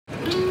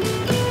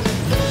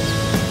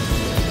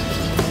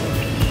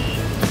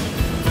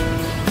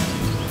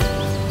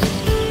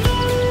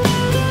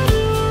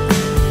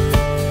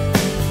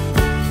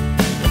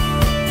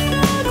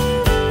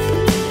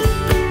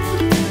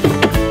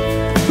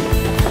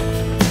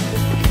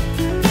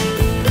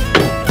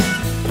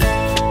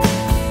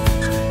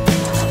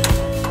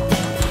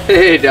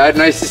Hey, Dad,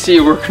 nice to see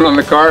you working on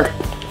the car.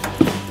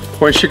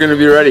 When's she gonna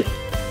be ready?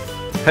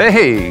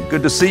 Hey,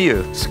 good to see you.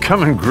 It's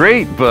coming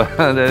great, but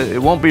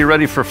it won't be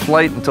ready for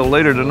flight until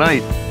later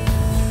tonight.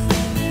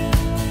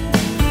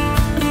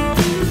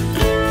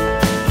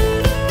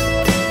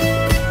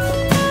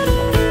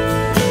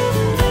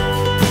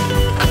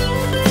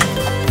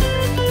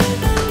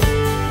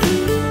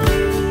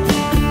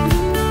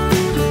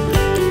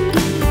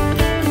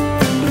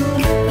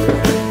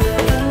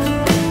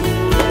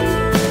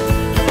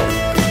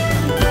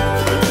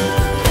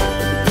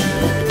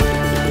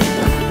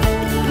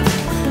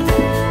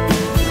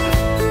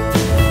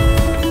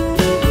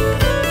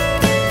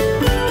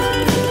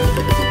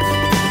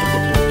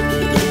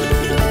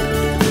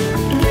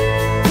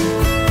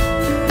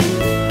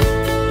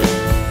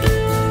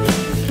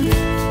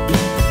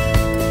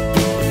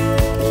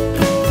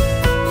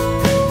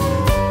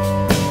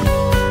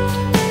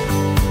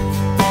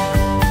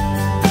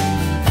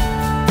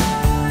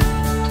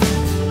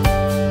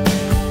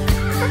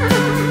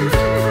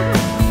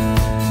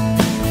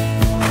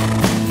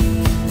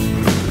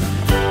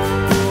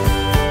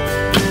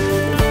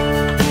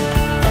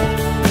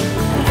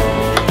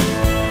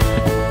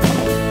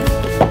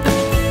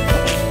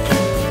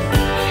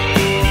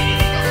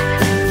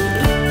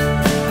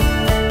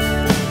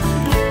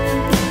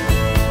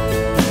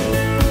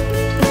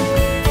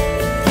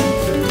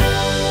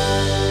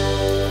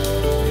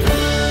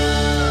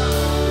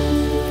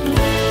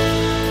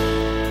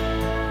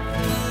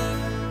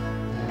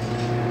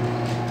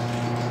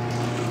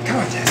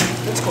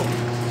 Let's go.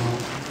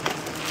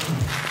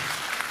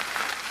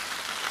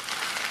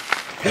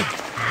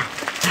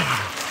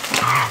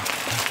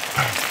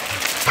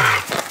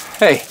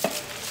 Hey,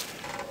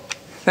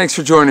 thanks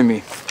for joining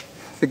me.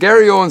 The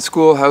Gary Owen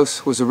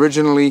Schoolhouse was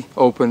originally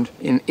opened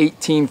in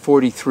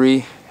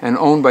 1843 and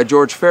owned by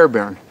George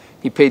Fairbairn.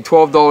 He paid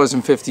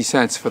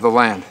 $12.50 for the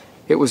land.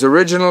 It was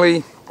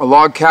originally a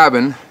log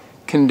cabin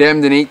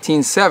condemned in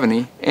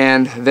 1870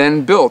 and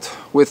then built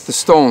with the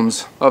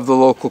stones of the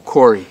local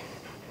quarry.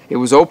 It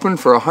was open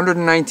for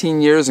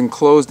 119 years and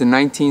closed in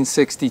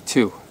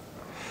 1962.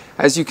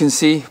 As you can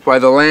see by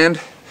the land,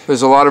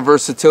 there's a lot of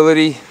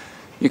versatility.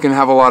 You can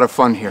have a lot of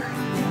fun here.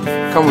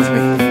 Come with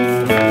me.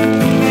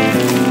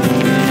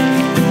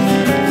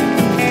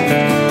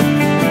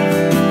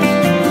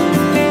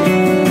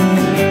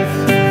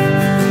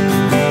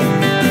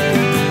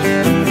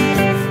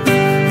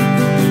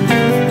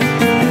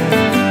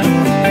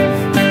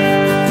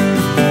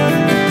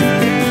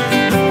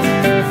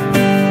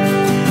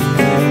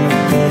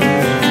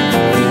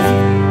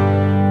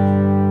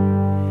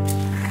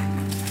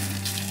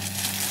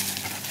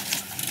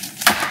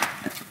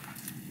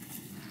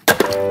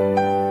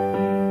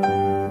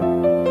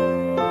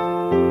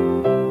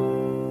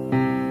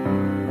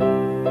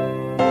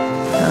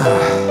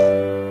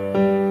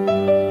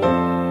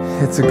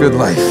 It's a good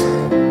life.